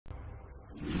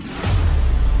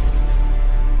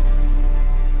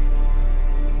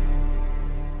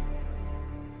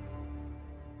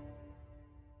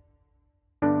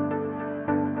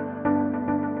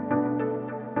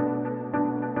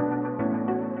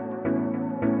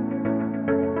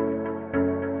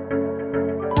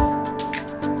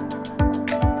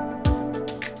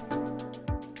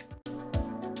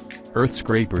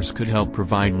EARTHSCRAPERS could help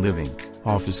provide living,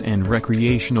 office and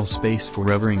recreational space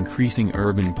for ever-increasing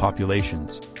urban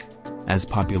populations. As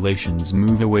populations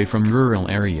move away from rural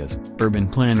areas, urban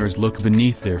planners look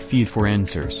beneath their feet for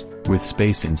answers. With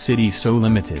space in cities so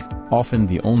limited, often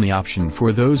the only option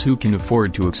for those who can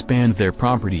afford to expand their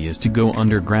property is to go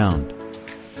underground.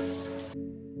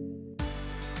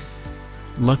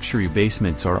 Luxury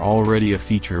basements are already a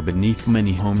feature beneath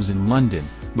many homes in London,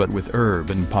 but with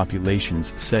urban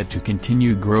populations set to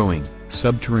continue growing,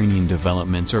 subterranean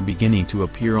developments are beginning to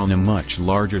appear on a much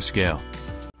larger scale.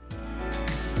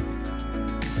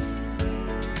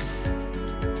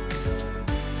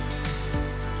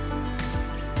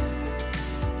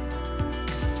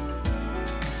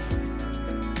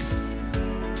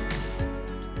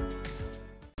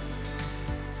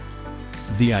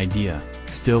 The idea,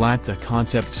 still at the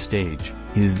concept stage,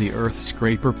 is the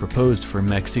EARTHSCRAPER proposed for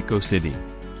Mexico City.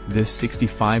 This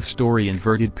 65-story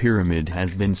inverted pyramid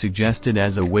has been suggested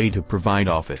as a way to provide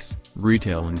office,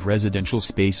 retail and residential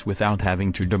space without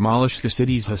having to demolish the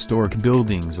city's historic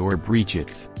buildings or breach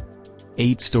its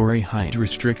 8-story height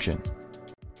restriction.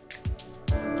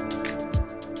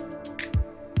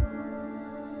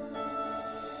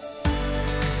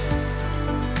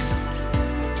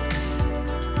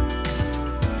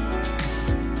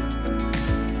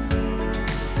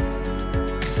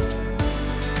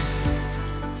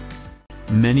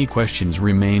 Many questions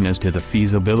remain as to the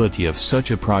feasibility of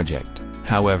such a project,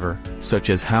 however, such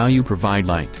as how you provide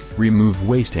light, remove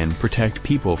waste and protect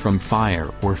people from fire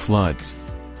or floods.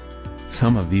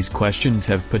 Some of these questions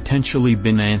have potentially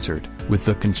been answered, with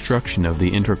the construction of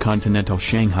the Intercontinental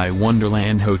Shanghai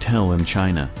Wonderland Hotel in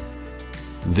China.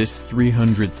 This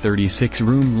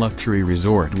 336-room luxury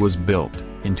resort was built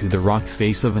into the rock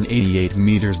face of an 88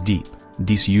 meters deep,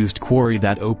 disused quarry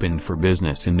that opened for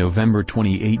business in November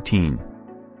 2018.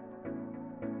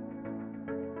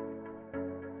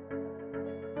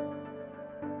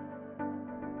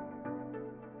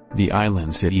 The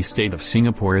island city-state of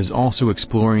Singapore is also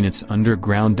exploring its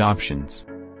underground options.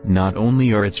 Not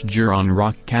only are its Jurong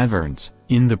rock caverns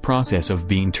in the process of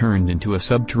being turned into a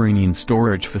subterranean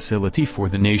storage facility for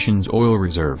the nation's oil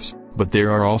reserves, but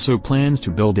there are also plans to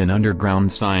build an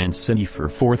underground science city for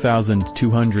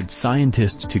 4,200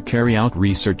 scientists to carry out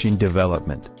research and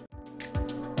development.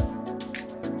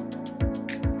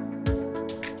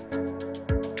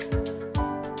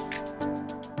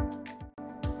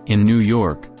 In New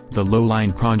York, the Low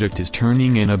Line project is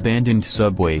turning an abandoned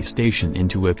subway station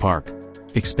into a park.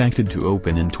 Expected to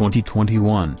open in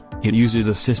 2021, it uses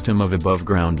a system of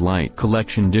above-ground light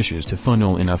collection dishes to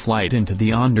funnel enough light into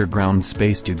the underground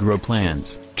space to grow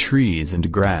plants, trees and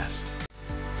grass.